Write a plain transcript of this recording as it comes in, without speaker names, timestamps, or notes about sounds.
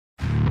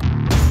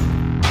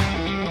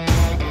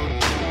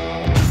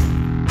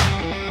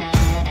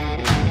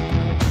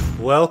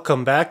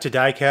Welcome back to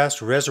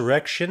Diecast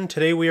Resurrection.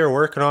 Today we are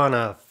working on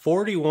a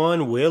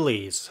 41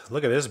 Willys.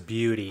 Look at this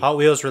beauty. Hot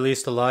Wheels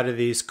released a lot of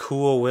these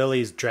cool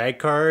Willys drag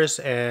cars,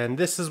 and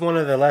this is one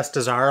of the less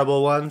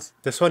desirable ones.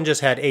 This one just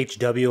had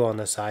HW on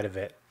the side of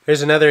it.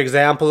 Here's another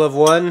example of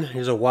one.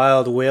 Here's a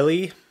Wild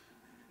Willy.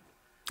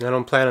 I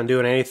don't plan on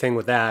doing anything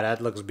with that.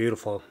 That looks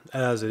beautiful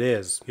as it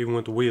is, even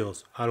with the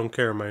wheels. I don't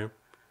care, man.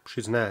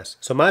 She's nice.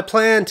 So my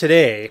plan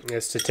today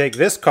is to take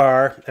this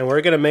car and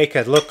we're going to make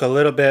it look a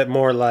little bit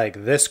more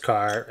like this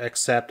car,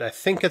 except I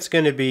think it's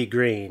going to be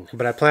green.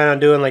 But I plan on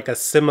doing like a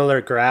similar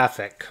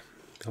graphic.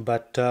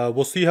 But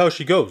we'll see how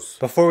she goes.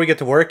 Before we get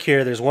to work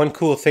here, there's one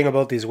cool thing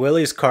about these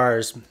Willys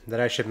cars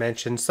that I should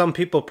mention. Some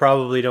people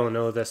probably don't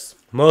know this.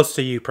 Most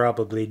of you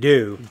probably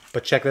do.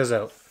 But check this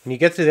out. When you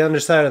get to the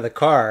underside of the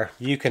car,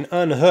 you can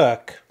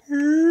unhook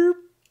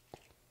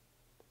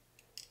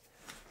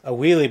a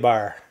wheelie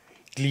bar.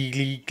 Glee,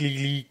 glee,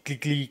 glee, glee,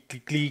 glee,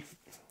 glee, glee.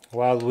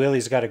 Wild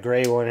Willy's got a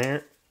gray one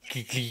here.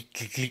 Glee, glee,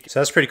 glee, glee.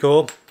 So that's pretty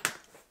cool.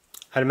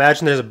 I'd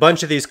imagine there's a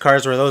bunch of these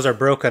cars where those are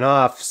broken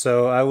off.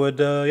 So I would,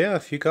 yeah,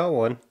 if you got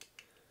one,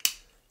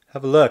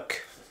 have a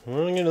look. I'm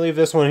going to leave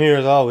this one here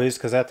as always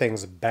because that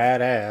thing's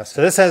badass.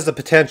 So this has the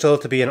potential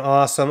to be an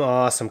awesome,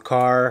 awesome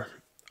car.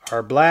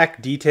 Our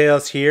black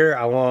details here,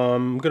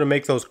 I'm going to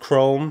make those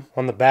chrome.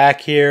 On the back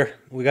here,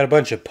 we got a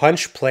bunch of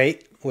punch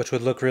plate, which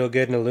would look real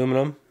good in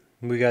aluminum.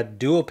 We got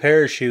dual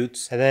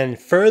parachutes, and then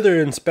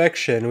further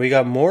inspection, we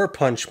got more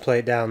punch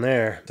plate down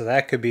there. So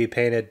that could be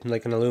painted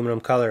like an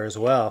aluminum color as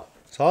well.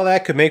 So all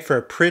that could make for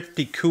a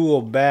pretty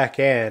cool back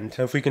end.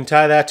 So if we can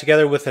tie that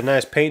together with a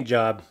nice paint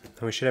job,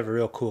 then we should have a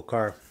real cool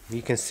car.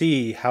 You can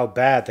see how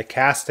bad the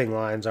casting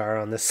lines are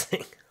on this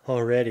thing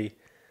already.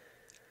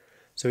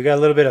 So we got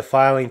a little bit of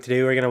filing to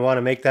do. We're going to want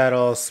to make that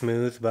all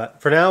smooth.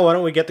 But for now, why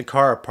don't we get the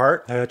car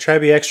apart? Try to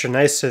be extra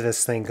nice to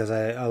this thing because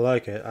I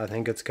like it. I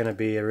think it's going to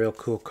be a real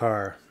cool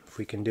car if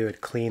we can do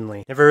it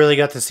cleanly. Never really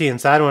got to see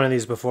inside one of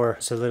these before.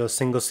 It's a little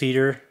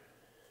single-seater.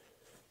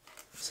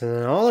 So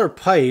then all our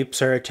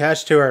pipes are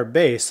attached to our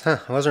base. Huh,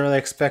 I wasn't really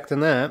expecting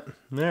that.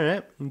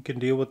 Alright, we can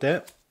deal with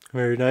that.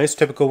 Very nice,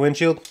 typical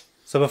windshield.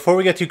 So before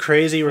we get too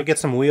crazy, we'll get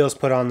some wheels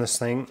put on this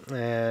thing.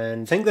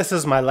 And I think this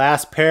is my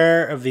last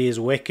pair of these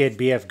wicked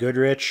BF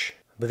Goodrich.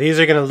 But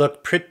these are going to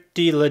look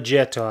pretty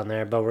legit on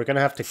there, but we're going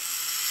to have to...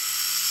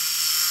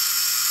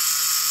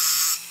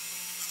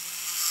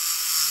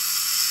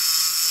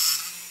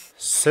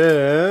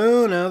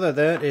 So, now that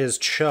that is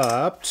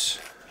chopped,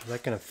 is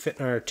that going to fit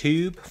in our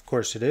tube? Of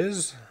course it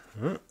is.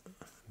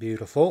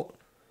 Beautiful.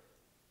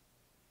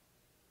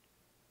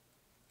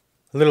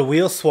 A little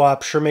wheel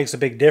swap sure makes a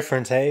big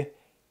difference, hey?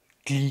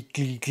 Glee,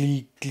 glee,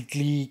 glee, glee,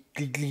 glee,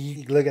 glee,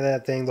 glee. Look at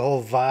that thing. The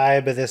whole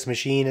vibe of this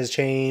machine has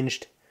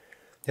changed.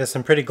 There's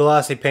some pretty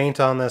glossy paint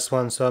on this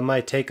one, so it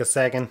might take a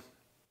second.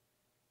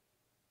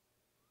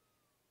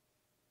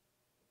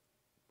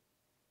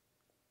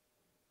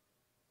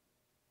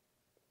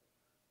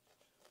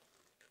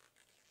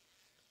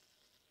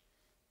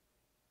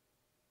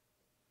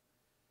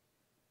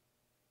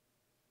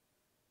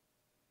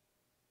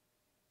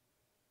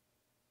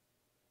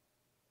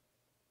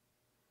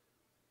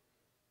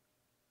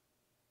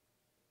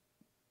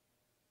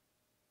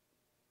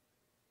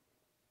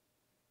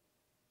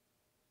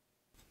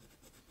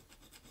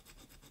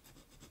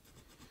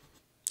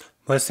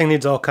 Well, this thing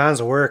needs all kinds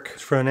of work.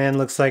 Front end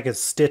looks like it's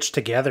stitched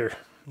together.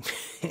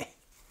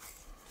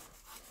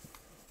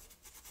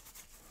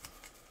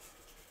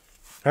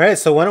 Alright,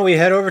 so why don't we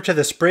head over to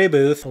the spray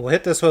booth. We'll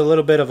hit this with a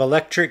little bit of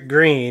electric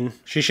green.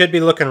 She should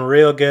be looking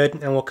real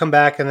good. And we'll come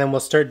back and then we'll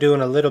start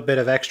doing a little bit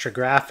of extra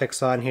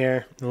graphics on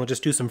here. And we'll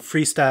just do some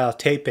freestyle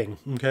taping.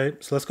 Okay,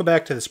 so let's go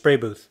back to the spray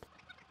booth.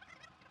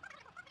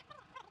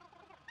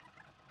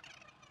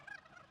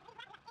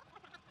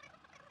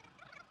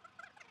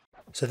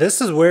 So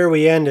this is where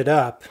we ended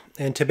up,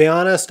 and to be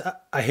honest,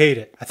 I hate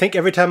it. I think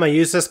every time I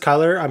use this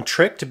color, I'm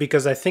tricked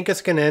because I think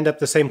it's going to end up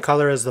the same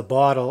color as the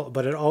bottle,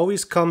 but it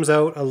always comes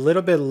out a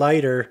little bit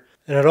lighter,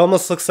 and it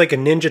almost looks like a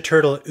Ninja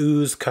Turtle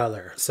ooze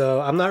color.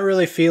 So I'm not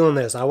really feeling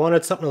this. I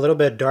wanted something a little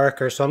bit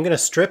darker, so I'm going to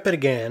strip it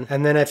again,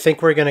 and then I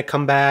think we're going to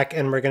come back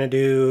and we're going to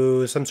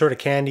do some sort of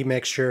candy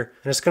mixture,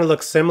 and it's going to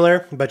look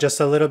similar, but just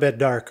a little bit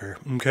darker,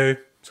 okay?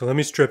 So let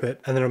me strip it,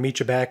 and then I'll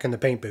meet you back in the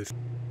paint booth.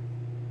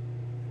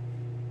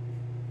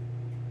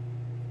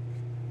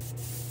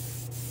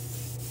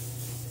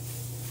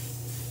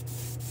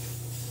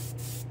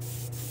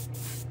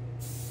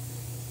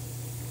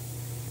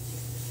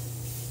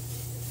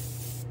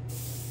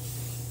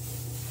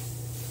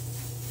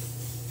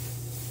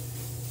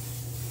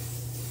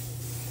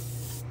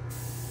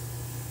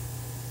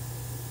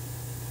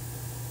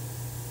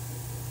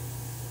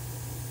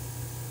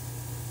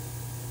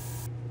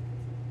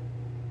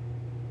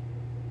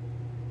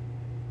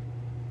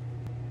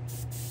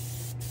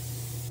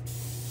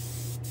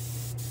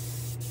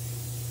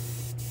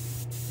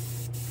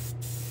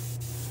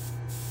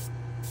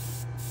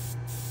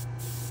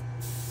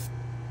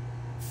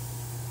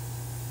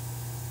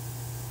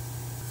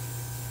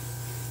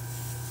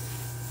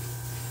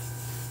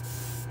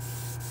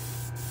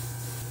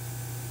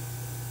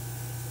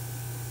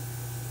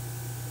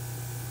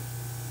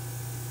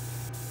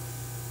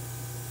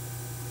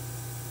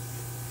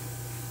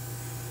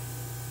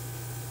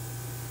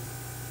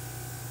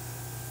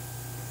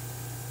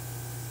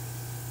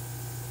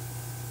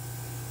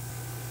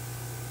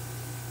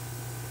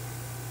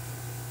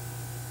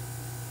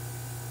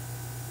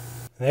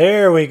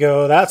 There we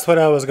go. That's what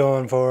I was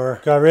going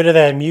for. Got rid of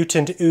that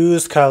mutant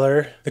ooze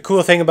color. The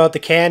cool thing about the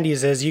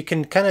candies is you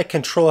can kind of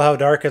control how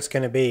dark it's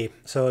going to be.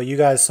 So you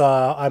guys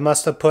saw I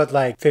must have put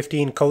like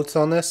 15 coats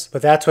on this,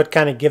 but that's what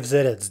kind of gives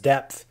it its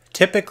depth.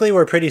 Typically,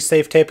 we're pretty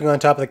safe taping on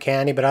top of the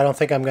candy, but I don't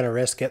think I'm going to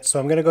risk it. So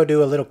I'm going to go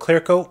do a little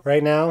clear coat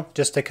right now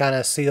just to kind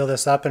of seal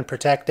this up and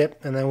protect it.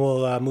 And then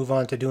we'll move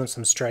on to doing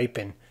some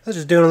striping. I was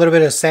just doing a little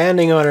bit of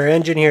sanding on our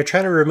engine here,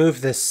 trying to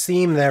remove the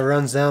seam that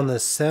runs down the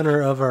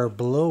center of our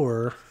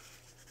blower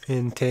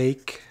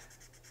intake.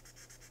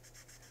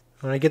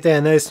 I want to get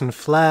that nice and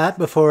flat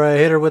before I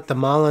hit her with the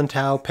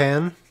Mollentow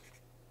pen.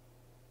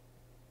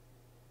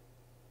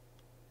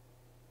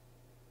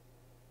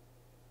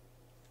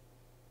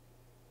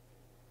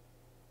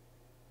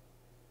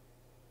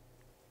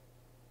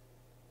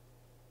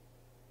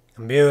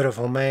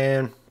 Beautiful,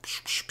 man.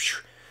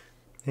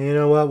 You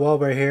know what? While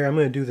we're here, I'm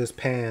going to do this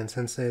pan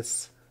since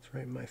it's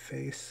right in my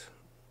face.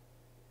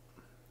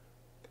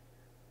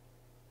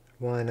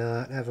 Why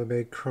not have a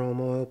big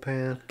chrome oil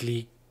pan?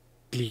 Gleek,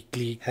 gleek,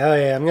 gleek. Hell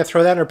yeah, I'm going to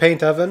throw that in our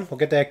paint oven. We'll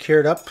get that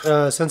cured up.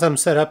 Since I'm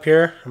set up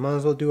here, I might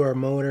as well do our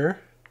motor.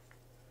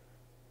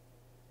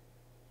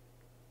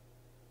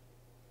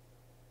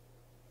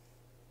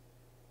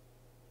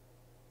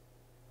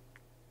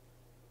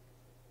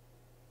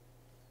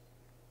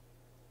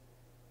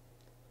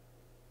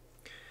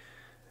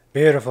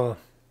 Beautiful.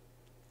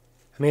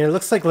 I mean, it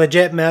looks like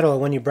legit metal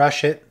when you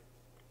brush it.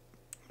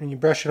 When you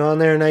brush it on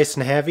there nice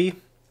and heavy.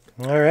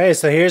 Alright,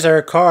 so here's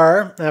our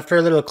car. After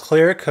a little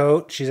clear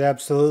coat, she's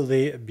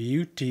absolutely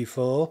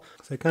beautiful.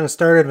 So I kind of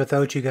started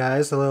without you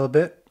guys a little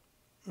bit.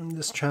 I'm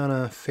just trying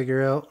to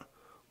figure out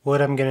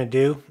what I'm going to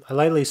do. I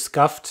lightly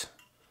scuffed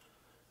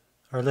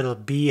our little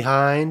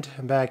behind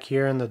back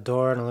here in the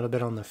door and a little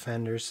bit on the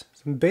fenders.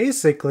 So I'm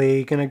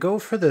basically going to go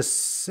for the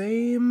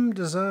same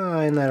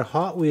design that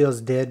Hot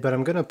Wheels did, but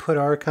I'm going to put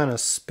our kind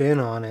of spin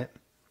on it.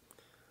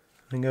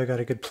 I think I got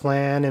a good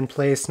plan in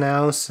place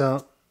now,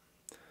 so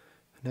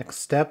next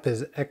step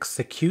is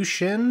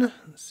execution.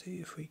 Let's see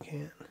if we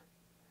can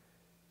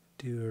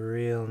do a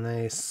real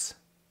nice,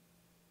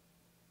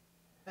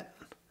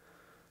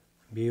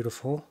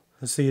 beautiful.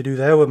 Let's see you do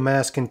that with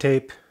masking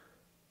tape.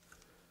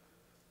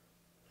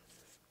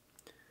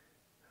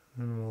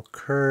 And we'll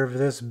curve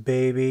this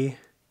baby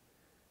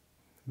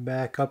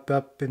back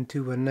up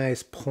into a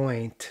nice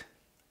point.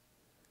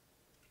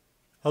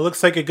 It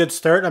looks like a good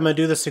start. I'm going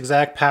to do this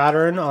exact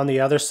pattern on the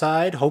other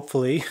side,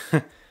 hopefully.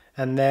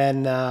 And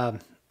then I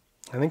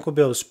think we'll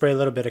be able to spray a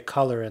little bit of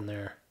color in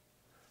there.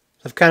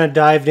 I've kind of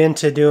dived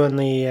into doing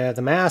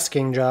the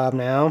masking job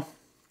now.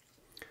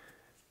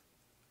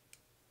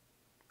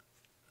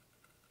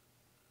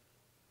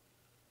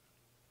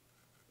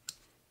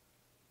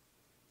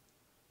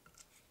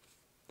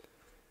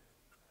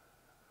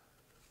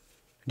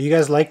 Do you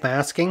guys like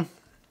masking?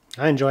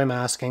 I enjoy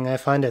masking. I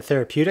find it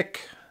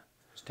therapeutic.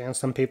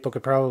 Some people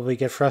could probably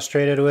get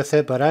frustrated with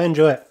it, but I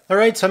enjoy it.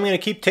 Alright, so I'm going to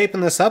keep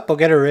taping this up. I'll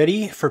get it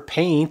ready for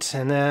paint,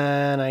 and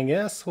then I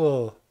guess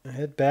we'll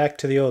head back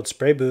to the old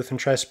spray booth and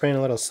try spraying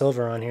a little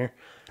silver on here.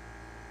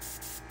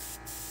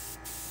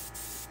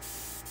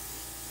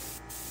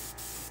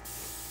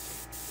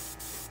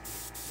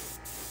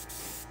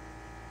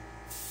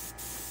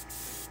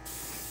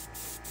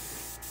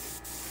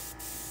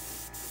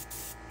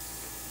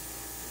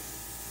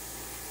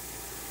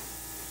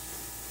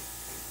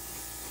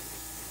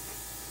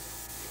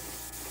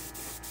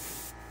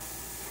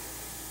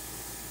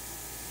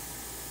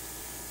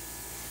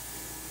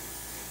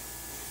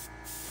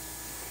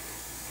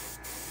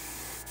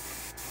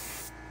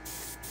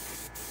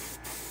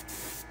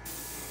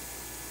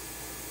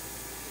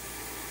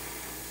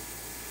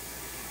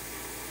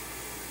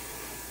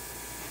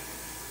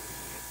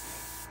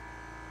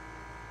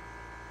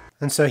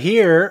 And so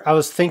here, I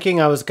was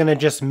thinking I was going to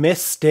just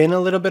mist in a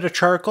little bit of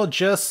charcoal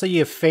just so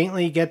you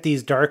faintly get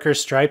these darker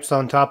stripes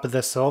on top of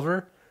the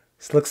silver.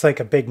 This looks like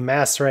a big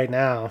mess right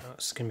now. Oh,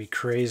 it's going to be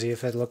crazy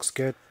if it looks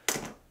good.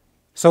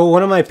 So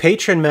one of my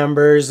patron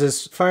members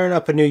is firing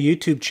up a new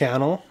YouTube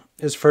channel.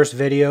 His first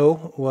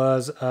video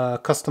was a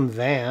custom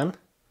van,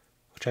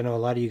 which I know a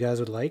lot of you guys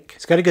would like.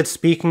 He's got a good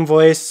speaking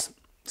voice.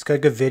 He's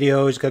got good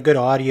video. He's got good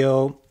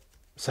audio.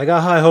 So I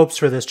got high hopes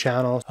for this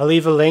channel. I'll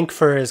leave a link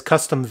for his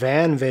custom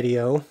van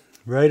video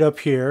right up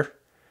here.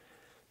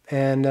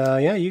 And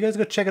yeah, you guys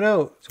go check it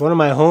out. It's one of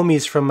my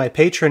homies from my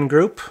patron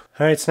group.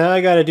 Alright, so now I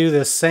gotta do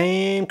the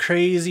same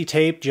crazy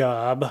tape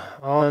job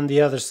on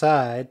the other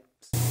side.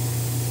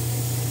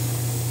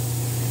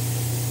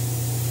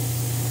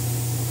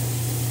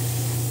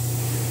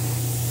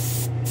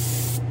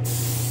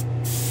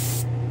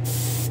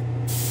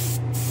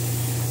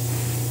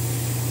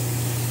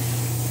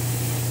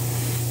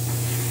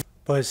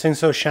 But this thing's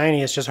so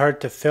shiny, it's just hard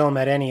to film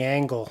at any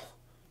angle.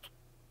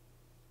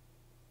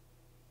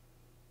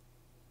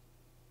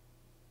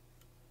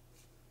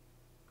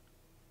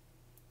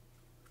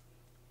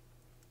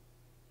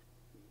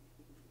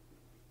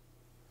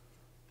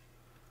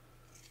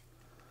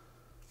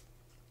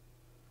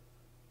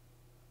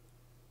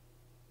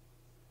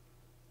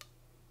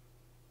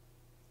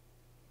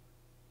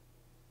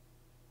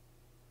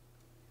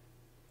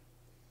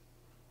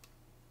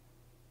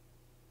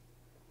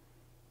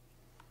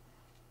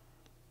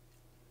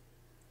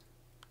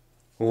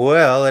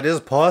 Well, it is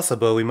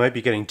possible we might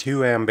be getting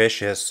too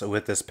ambitious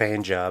with this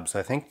paint job,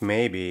 so I think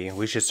maybe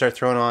we should start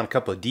throwing on a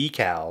couple of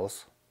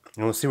decals,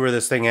 and we'll see where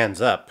this thing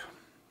ends up.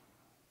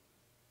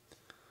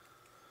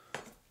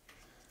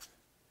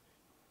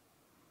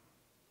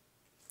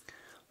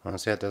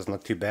 Honestly, that doesn't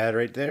look too bad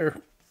right there.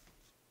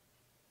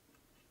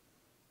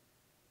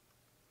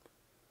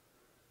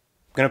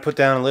 I'm going to put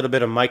down a little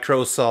bit of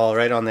microsol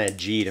right on that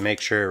G to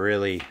make sure it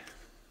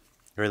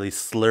really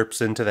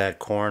slurps into that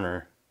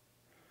corner.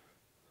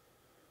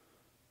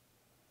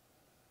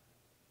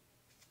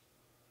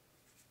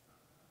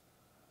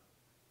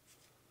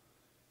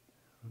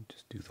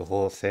 Just do the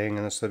whole thing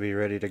and this will be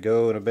ready to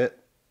go in a bit.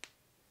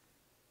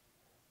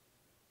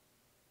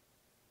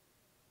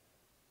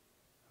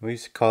 We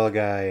used to call a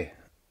guy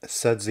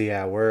Sudsy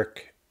at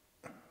work.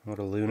 What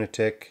a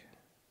lunatic.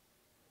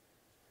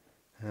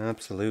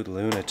 Absolute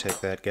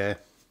lunatic, that guy.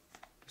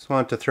 Just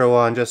wanted to throw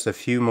on just a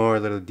few more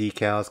little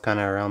decals kind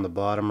of around the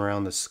bottom,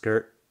 around the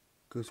skirt.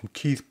 Go some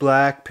Keith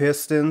Black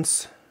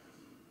pistons.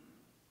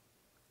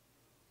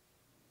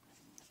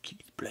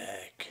 Keith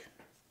Black.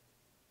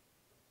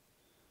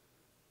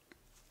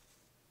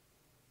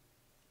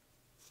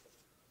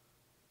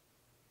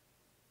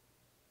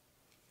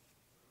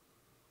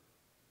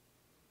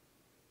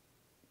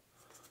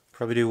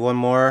 Probably do one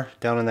more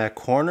down in that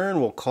corner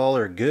and we'll call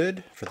her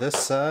good for this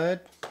side.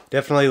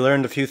 Definitely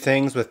learned a few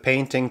things with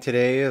painting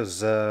today.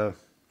 It's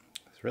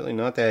really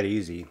not that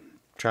easy.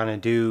 Trying to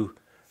do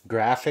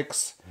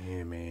graphics.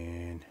 Yeah,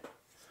 man.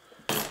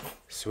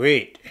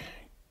 Sweet.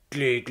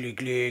 Click, click,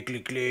 click,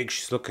 click, click.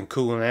 She's looking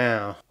cool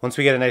now. Once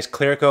we get a nice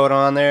clear coat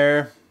on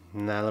there,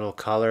 and that little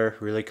color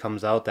really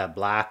comes out, that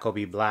black will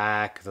be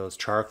black. Those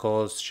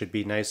charcoals should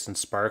be nice and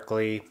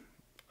sparkly.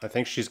 I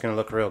think she's going to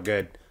look real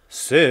good.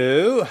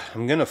 So,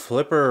 I'm going to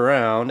flip her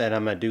around and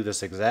I'm going to do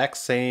this exact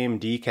same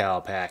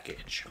decal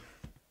package.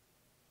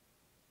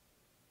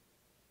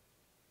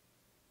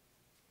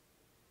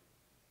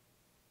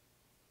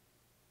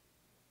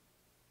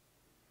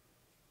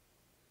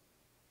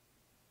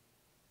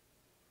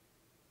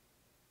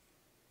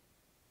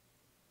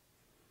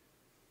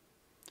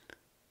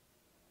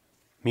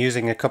 I'm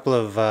using a couple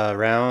of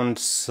round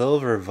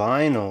silver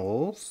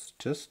vinyls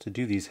just to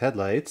do these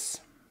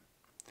headlights.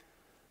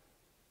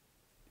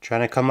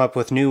 Trying to come up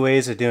with new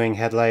ways of doing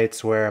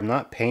headlights where I'm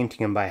not painting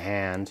them by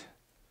hand.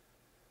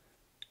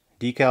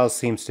 Decals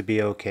seems to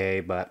be okay,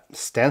 but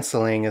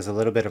stenciling is a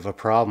little bit of a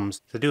problem.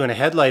 So doing a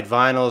headlight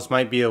vinyls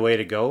might be a way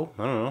to go.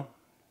 I don't know.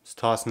 Just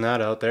tossing that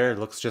out there. It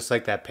looks just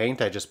like that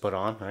paint I just put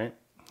on, right?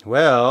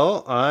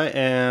 Well, I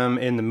am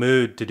in the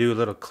mood to do a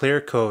little clear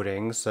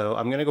coating, so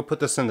I'm going to go put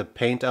this in the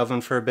paint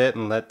oven for a bit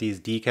and let these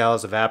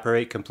decals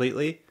evaporate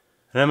completely.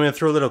 And I'm going to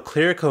throw a little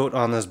clear coat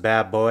on this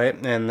bad boy,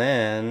 and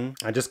then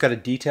I just got to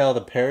detail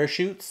the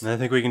parachutes, and I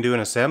think we can do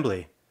an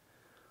assembly.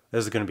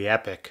 This is going to be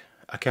epic.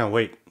 I can't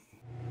wait.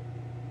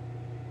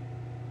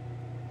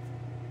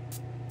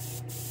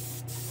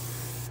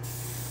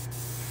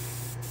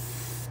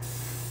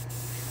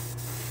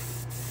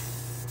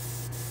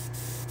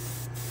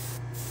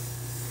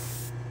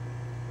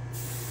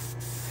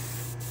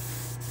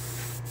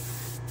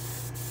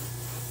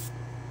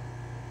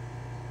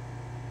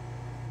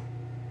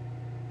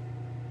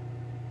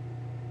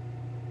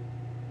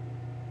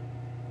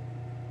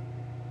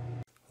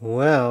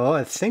 Well,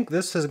 I think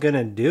this is going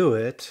to do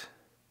it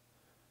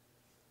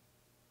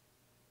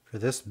for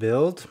this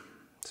build.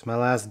 It's my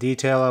last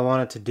detail I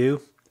wanted to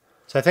do.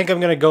 So I think I'm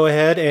going to go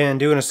ahead and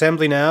do an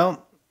assembly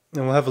now,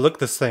 and we'll have a look at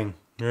this thing.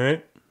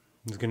 Alright?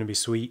 It's going to be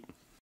sweet.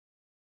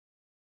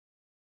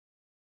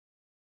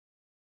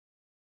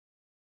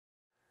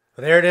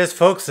 Well, there it is,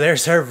 folks.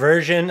 There's our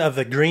version of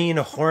the Green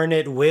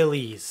Hornet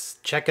Willys.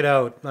 Check it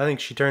out. I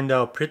think she turned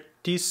out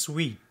pretty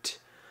sweet.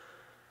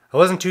 I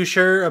wasn't too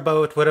sure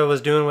about what I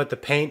was doing with the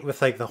paint with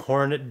like the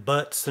hornet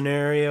butt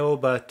scenario,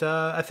 but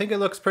I think it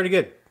looks pretty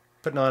good.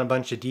 Putting on a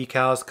bunch of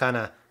decals kind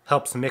of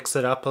helps mix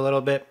it up a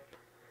little bit.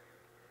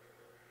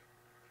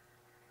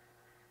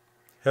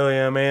 Hell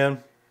yeah,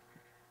 man.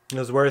 It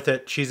was worth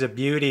it. She's a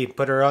beauty.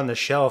 Put her on the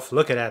shelf.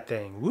 Look at that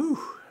thing. Woo.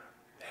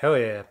 Hell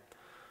yeah.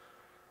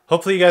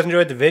 Hopefully you guys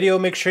enjoyed the video.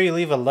 Make sure you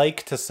leave a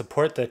like to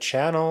support the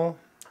channel.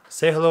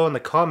 Say hello in the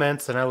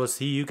comments and I will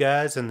see you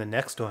guys in the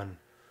next one.